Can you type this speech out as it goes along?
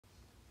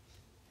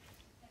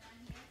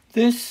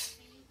This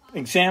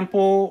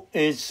example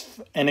is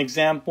an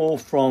example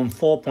from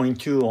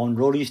 4.2 on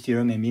Rowley's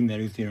theorem and mean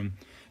value theorem.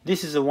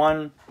 This is the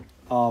one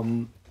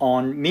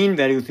on mean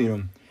value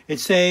theorem. It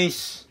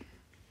says,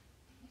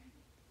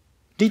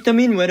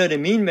 determine whether the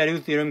mean value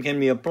theorem can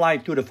be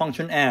applied to the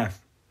function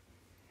f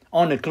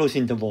on a closed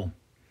interval.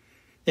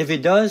 If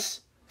it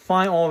does,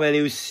 find all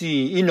values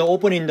c in the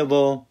open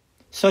interval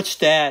such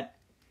that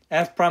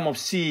f prime of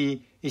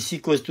c is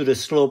equal to the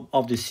slope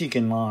of the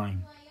secant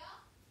line.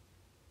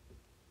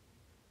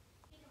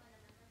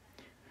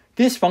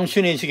 This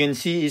function, as you can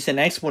see, is an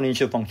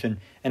exponential function.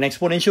 An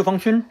exponential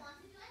function,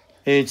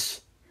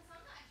 it's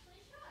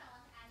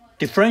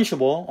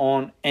differentiable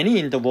on any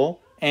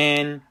interval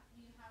and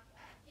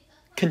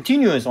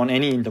continuous on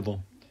any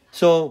interval.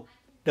 So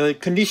the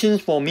conditions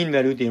for mean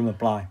value theorem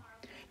apply.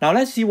 Now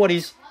let's see what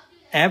is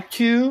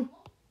f2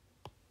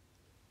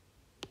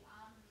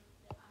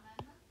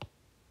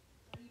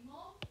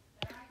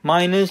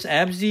 minus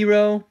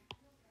f0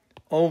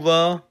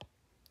 over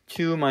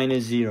 2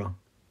 minus 0.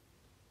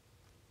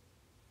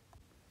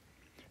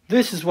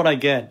 This is what I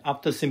get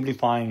after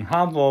simplifying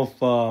half of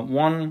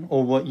 1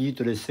 over e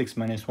to the 6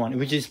 minus 1,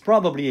 which is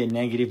probably a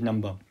negative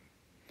number.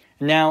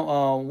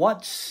 Now,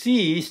 what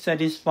c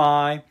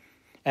satisfy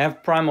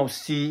f prime of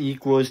c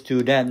equals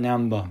to that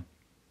number?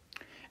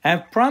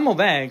 F prime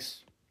of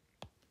x,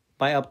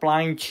 by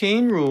applying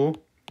chain rule,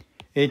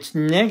 it's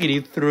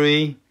negative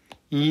 3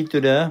 e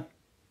to the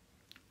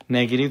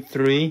negative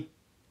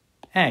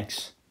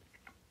 3x.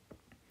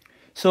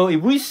 So if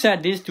we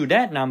set this to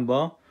that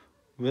number,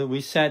 will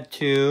we set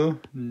to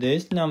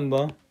this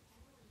number?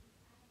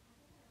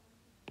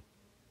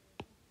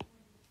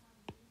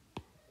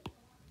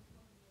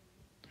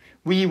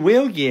 We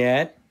will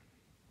get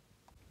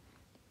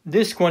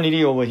this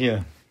quantity over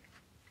here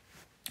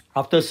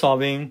after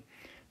solving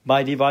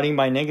by dividing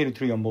by negative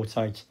 3 on both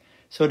sides.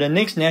 So the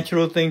next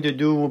natural thing to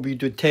do will be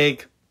to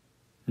take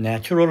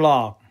natural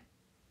log.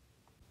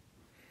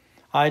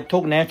 I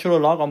took natural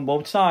log on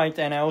both sides,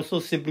 and I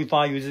also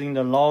simplify using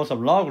the laws of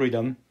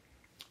logarithm.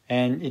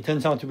 And it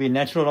turns out to be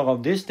natural log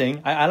of this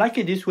thing. I like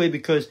it this way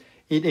because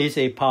it is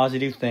a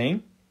positive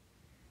thing.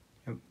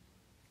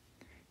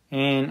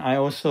 And I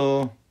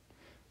also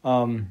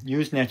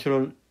use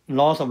natural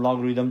laws of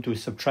logarithm to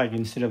subtract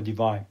instead of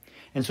divide.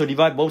 And so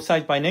divide both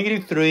sides by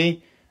negative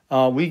 3,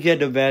 we get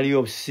the value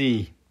of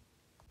c.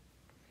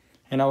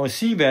 And our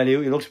c value,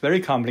 it looks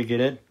very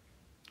complicated,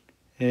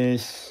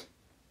 is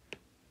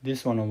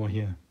this one over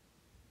here.